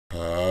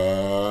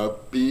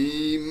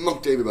Happy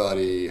Monk Day,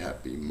 everybody!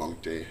 Happy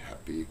Monk Day,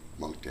 happy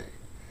Monk Day.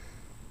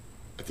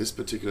 At this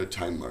particular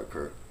time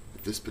marker,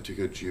 at this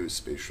particular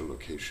geospatial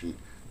location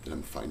that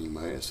I'm finding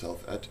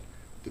myself at,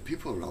 the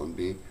people around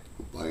me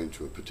who buy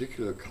into a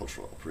particular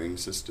cultural operating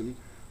system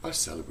are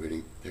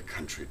celebrating their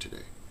country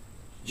today.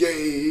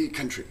 Yay,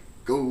 country!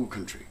 Go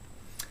country!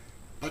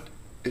 But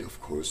it of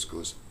course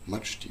goes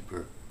much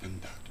deeper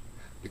than that,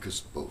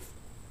 because both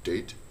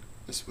date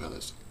as well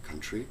as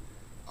country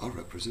are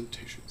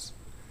representations.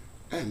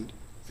 And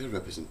they're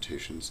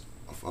representations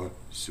of our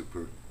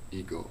super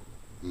ego,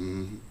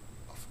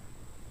 of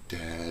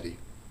daddy.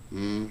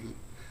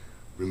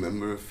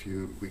 Remember a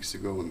few weeks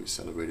ago when we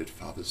celebrated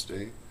Father's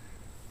Day?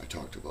 I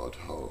talked about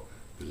how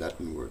the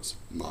Latin words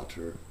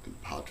mater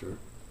and pater,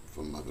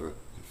 for mother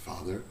and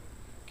father,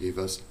 gave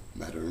us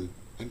mattern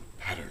and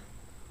pattern,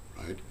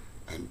 right?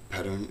 And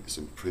pattern is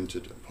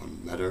imprinted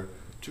upon matter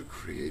to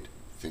create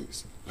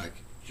things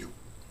like you.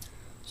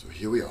 So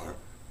here we are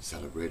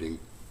celebrating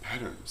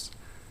patterns.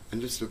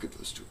 And let's look at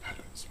those two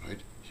patterns, right?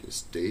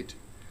 Here's date,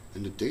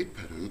 and the date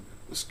pattern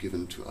was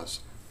given to us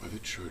by the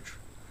church.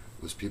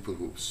 It was people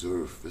who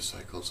observe the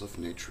cycles of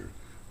nature,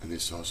 and they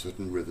saw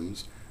certain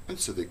rhythms, and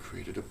so they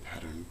created a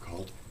pattern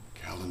called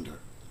calendar.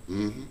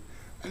 And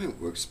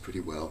it works pretty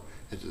well.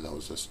 It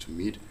allows us to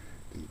meet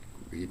and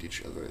read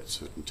each other at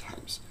certain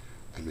times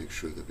and make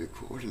sure that we're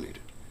coordinated.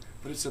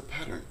 But it's a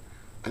pattern,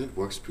 and it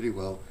works pretty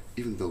well,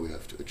 even though we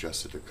have to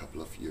adjust it every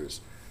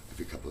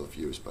couple of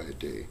years by a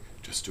day,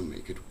 just to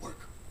make it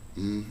work.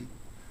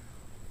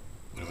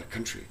 What about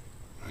country,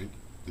 right?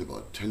 In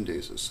about 10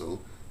 days or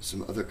so,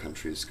 some other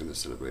country is going to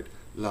celebrate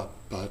La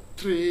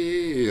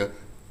Patria,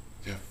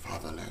 their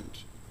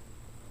fatherland.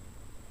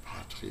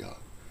 Patria,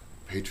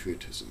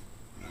 patriotism,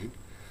 right?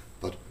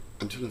 But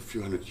until a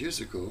few hundred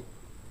years ago,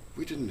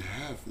 we didn't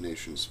have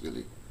nations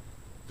really.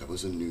 That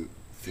was a new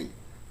thing.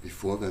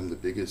 Before then, the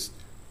biggest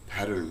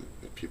pattern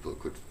that people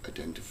could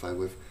identify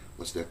with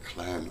was their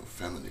clan or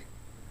family.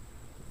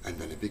 And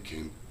then it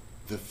became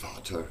the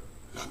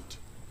Vaterland.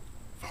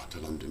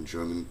 Vaterland in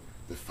German,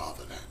 the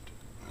fatherland,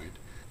 right?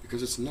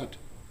 Because it's not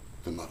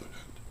the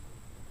motherland.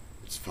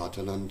 It's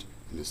Vaterland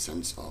in the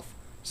sense of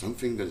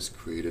something that is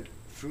created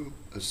through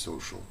a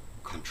social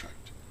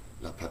contract.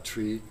 La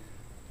Patrie,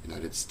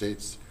 United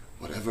States,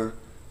 whatever,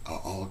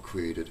 are all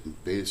created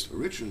and based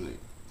originally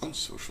on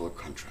social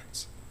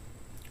contracts.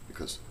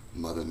 Because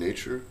Mother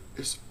Nature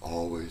is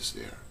always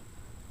there.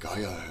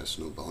 Gaia has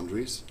no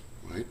boundaries,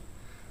 right?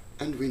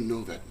 And we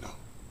know that now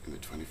in the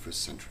 21st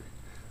century,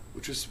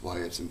 which is why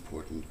it's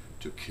important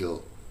to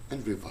kill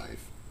and revive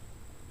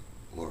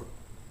or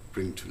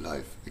bring to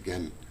life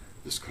again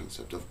this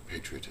concept of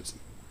patriotism.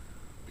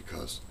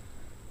 Because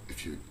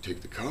if you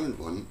take the current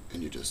one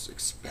and you just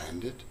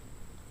expand it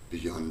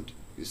beyond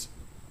these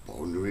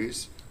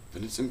boundaries,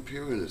 then it's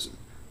imperialism.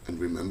 And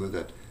remember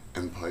that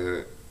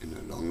empire in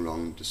a long,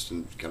 long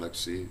distant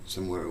galaxy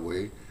somewhere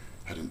away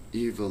had an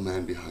evil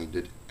man behind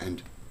it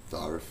and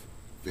Darth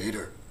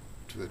Vader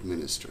to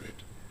administer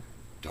it.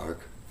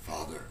 Dark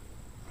Father,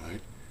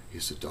 right?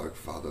 He's the Dark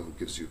Father who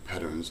gives you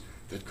patterns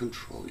that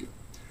control you.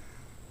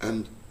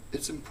 And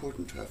it's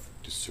important to have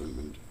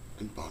discernment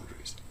and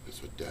boundaries.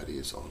 That's what Daddy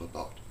is all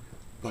about.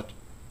 But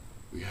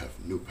we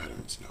have new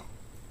patterns now.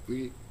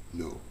 We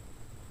know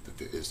that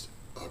there is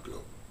a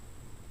globe,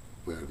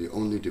 where the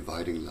only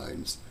dividing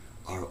lines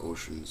are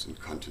oceans and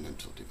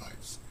continental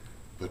divides.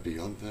 But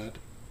beyond that,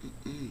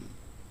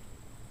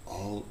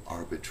 all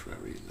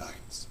arbitrary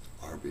lines,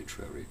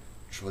 arbitrary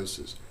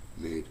choices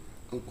made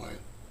a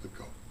while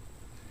ago.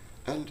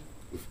 And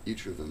with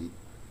each of them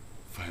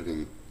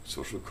having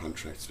social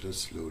contracts that are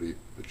slowly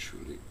but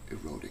surely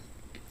eroding.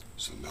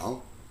 So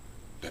now,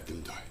 let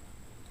them die.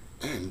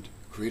 And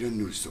create a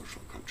new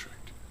social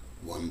contract.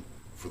 One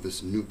for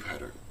this new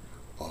pattern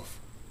of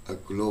a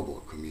global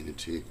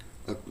community,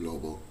 a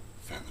global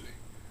family,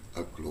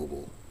 a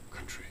global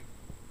country.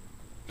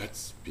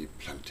 Let's be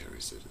planetary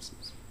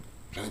citizens.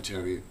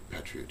 Planetary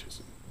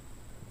patriotism.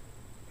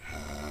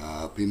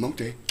 Happy Monk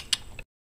Day!